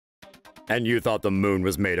And you thought the moon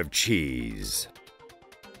was made of cheese.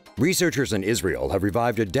 Researchers in Israel have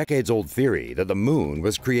revived a decades-old theory that the moon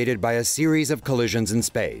was created by a series of collisions in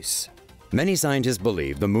space. Many scientists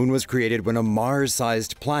believe the moon was created when a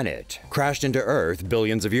Mars-sized planet crashed into Earth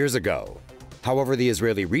billions of years ago. However, the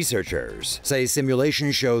Israeli researchers say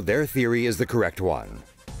simulations show their theory is the correct one.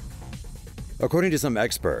 According to some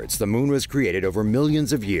experts, the moon was created over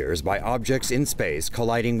millions of years by objects in space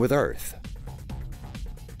colliding with Earth.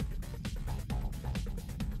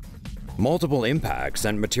 Multiple impacts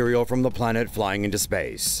sent material from the planet flying into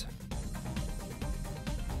space.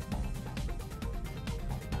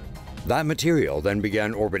 That material then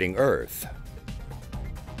began orbiting Earth.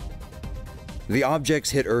 The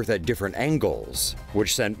objects hit Earth at different angles,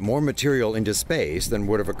 which sent more material into space than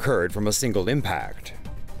would have occurred from a single impact.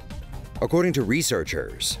 According to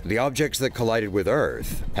researchers, the objects that collided with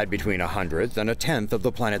Earth had between 100th and 1/10 of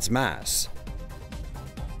the planet's mass.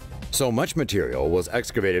 So much material was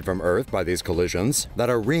excavated from Earth by these collisions that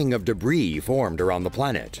a ring of debris formed around the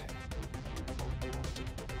planet.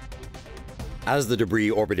 As the debris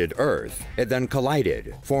orbited Earth, it then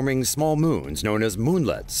collided, forming small moons known as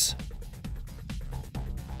moonlets.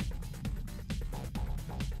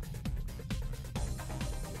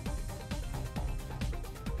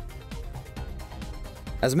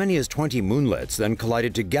 As many as 20 moonlets then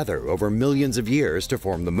collided together over millions of years to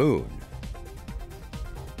form the moon.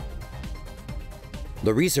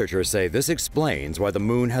 The researchers say this explains why the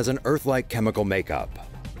moon has an Earth-like chemical makeup.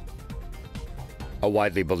 A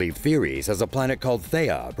widely believed theory says a planet called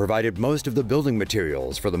Theia provided most of the building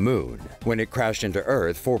materials for the moon when it crashed into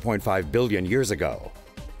Earth 4.5 billion years ago.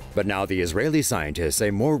 But now the Israeli scientists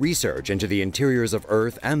say more research into the interiors of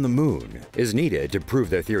Earth and the moon is needed to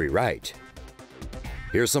prove their theory right.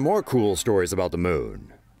 Here's some more cool stories about the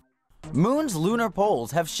moon. Moon's lunar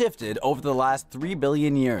poles have shifted over the last 3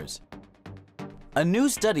 billion years. A new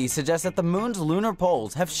study suggests that the moon's lunar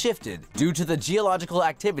poles have shifted due to the geological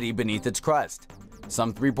activity beneath its crust.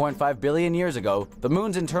 Some 3.5 billion years ago, the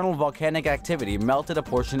moon's internal volcanic activity melted a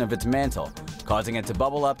portion of its mantle, causing it to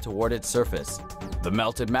bubble up toward its surface. The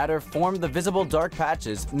melted matter formed the visible dark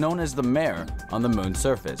patches known as the mare on the moon's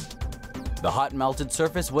surface. The hot melted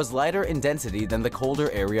surface was lighter in density than the colder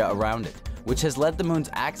area around it, which has led the moon's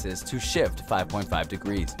axis to shift 5.5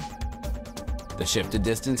 degrees. The shifted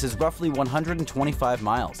distance is roughly 125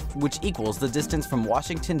 miles, which equals the distance from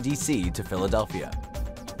Washington, D.C. to Philadelphia.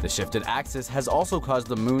 The shifted axis has also caused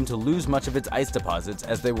the moon to lose much of its ice deposits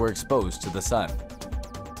as they were exposed to the sun.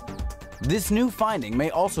 This new finding may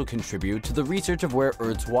also contribute to the research of where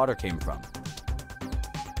Earth's water came from.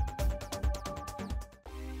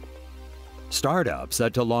 Startup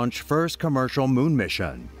set to launch first commercial moon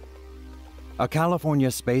mission. A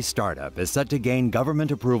California space startup is set to gain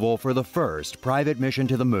government approval for the first private mission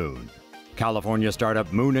to the moon. California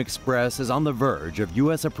startup Moon Express is on the verge of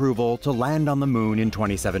U.S. approval to land on the moon in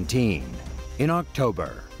 2017. In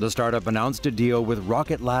October, the startup announced a deal with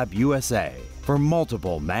Rocket Lab USA for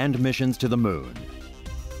multiple manned missions to the moon.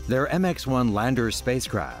 Their MX-1 lander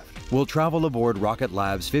spacecraft will travel aboard Rocket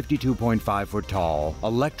Lab's 52.5-foot-tall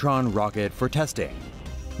Electron rocket for testing.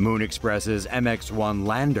 Moon Express's MX-1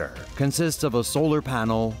 lander consists of a solar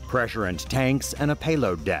panel, pressurant tanks, and a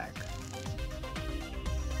payload deck.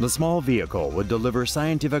 The small vehicle would deliver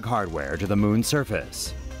scientific hardware to the moon's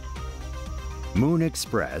surface. Moon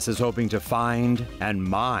Express is hoping to find and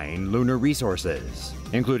mine lunar resources,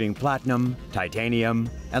 including platinum, titanium,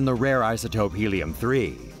 and the rare isotope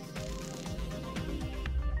helium-3.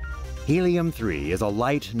 Helium-3 is a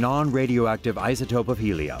light, non-radioactive isotope of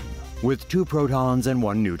helium, with 2 protons and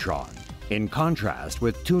 1 neutron, in contrast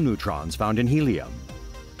with 2 neutrons found in helium.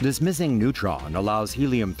 This missing neutron allows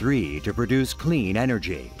helium-3 to produce clean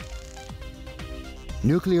energy.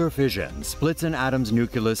 Nuclear fission splits an atom's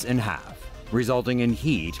nucleus in half, resulting in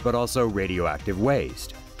heat but also radioactive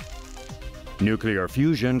waste. Nuclear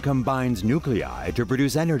fusion combines nuclei to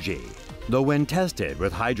produce energy, though when tested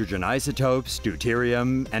with hydrogen isotopes,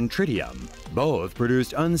 deuterium, and tritium, both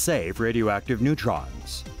produced unsafe radioactive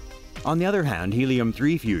neutrons. On the other hand,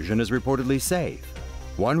 helium-3 fusion is reportedly safe.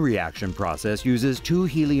 One reaction process uses 2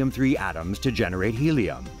 helium-3 atoms to generate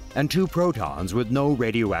helium, and 2 protons with no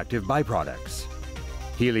radioactive byproducts.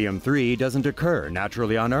 Helium-3 doesn't occur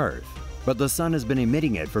naturally on Earth, but the sun has been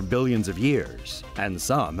emitting it for billions of years, and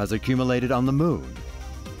some has accumulated on the moon.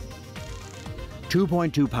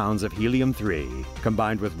 2.2 pounds of helium-3,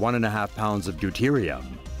 combined with 1.5 pounds of deuterium,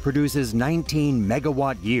 produces 19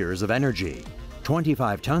 megawatt years of energy.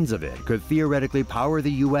 25 tons of it could theoretically power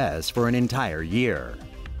the US for an entire year.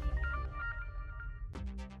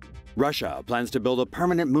 Russia plans to build a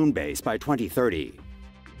permanent moon base by 2030.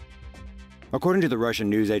 According to the Russian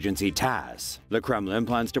news agency TASS, the Kremlin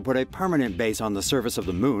plans to put a permanent base on the surface of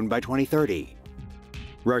the moon by 2030.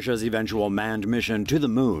 Russia's eventual manned mission to the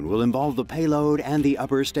moon will involve the payload and the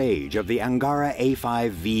upper stage of the Angara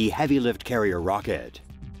A5V heavy lift carrier rocket.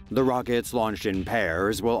 The rockets, launched in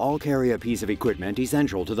pairs, will all carry a piece of equipment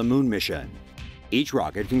essential to the moon mission. Each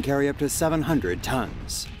rocket can carry up to 700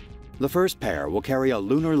 tons. The first pair will carry a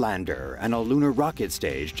lunar lander and a lunar rocket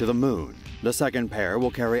stage to the moon. The second pair will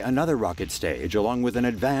carry another rocket stage along with an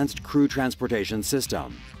advanced crew transportation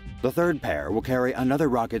system. The third pair will carry another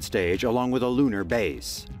rocket stage along with a lunar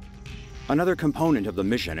base. Another component of the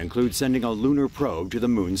mission includes sending a lunar probe to the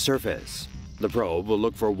moon's surface. The probe will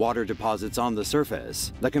look for water deposits on the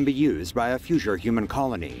surface that can be used by a future human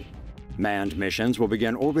colony. Manned missions will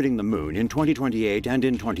begin orbiting the moon in 2028 and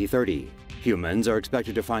in 2030. Humans are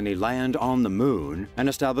expected to finally land on the moon and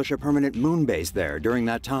establish a permanent moon base there during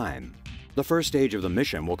that time. The first stage of the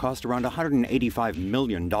mission will cost around $185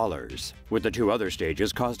 million, with the two other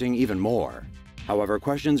stages costing even more. However,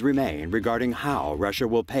 questions remain regarding how Russia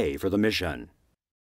will pay for the mission.